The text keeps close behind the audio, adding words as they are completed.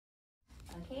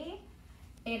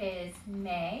It is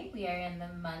May. We are in the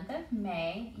month of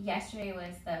May. Yesterday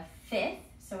was the 5th,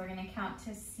 so we're going to count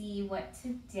to see what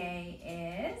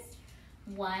today is.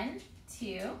 1,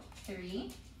 2,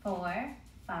 3, 4,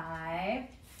 5,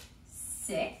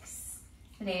 6.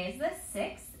 Today is the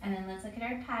 6th, and then let's look at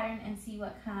our pattern and see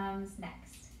what comes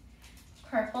next.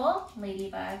 Purple,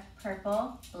 ladybug,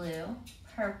 purple, blue,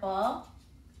 purple,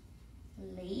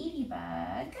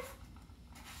 ladybug.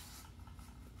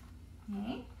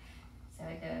 Okay, so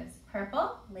it goes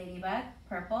purple, ladybug,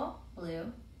 purple,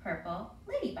 blue, purple,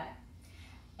 ladybug.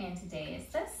 And today is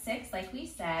the 6th, like we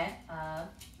said, of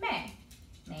May.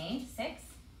 May 6th.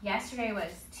 Yesterday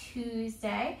was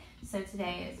Tuesday, so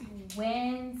today is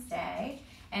Wednesday.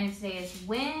 And if today is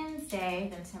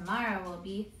Wednesday, then tomorrow will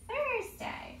be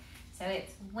Thursday. So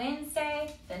it's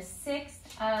Wednesday, the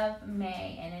 6th of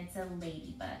May, and it's a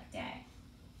ladybug day.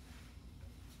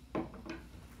 Do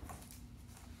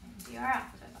our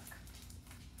alphabet book.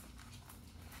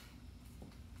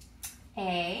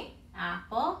 A,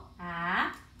 apple,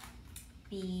 A.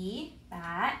 B,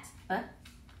 bat, B.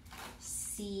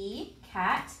 C,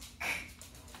 cat, K.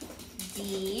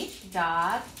 D,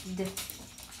 dog, D.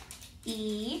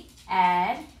 E,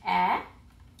 ed, E.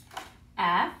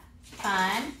 F,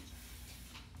 fun,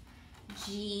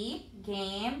 G,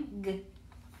 game, G.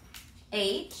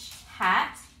 H,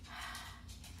 hat,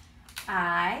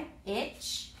 I,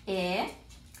 itch, I.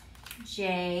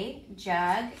 J,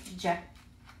 jug, J.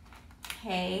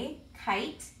 K,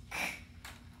 kite, K.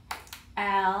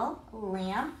 L,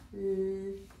 lamp,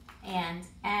 L. And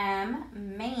M,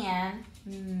 man,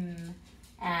 M.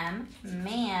 M,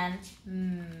 man,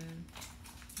 M.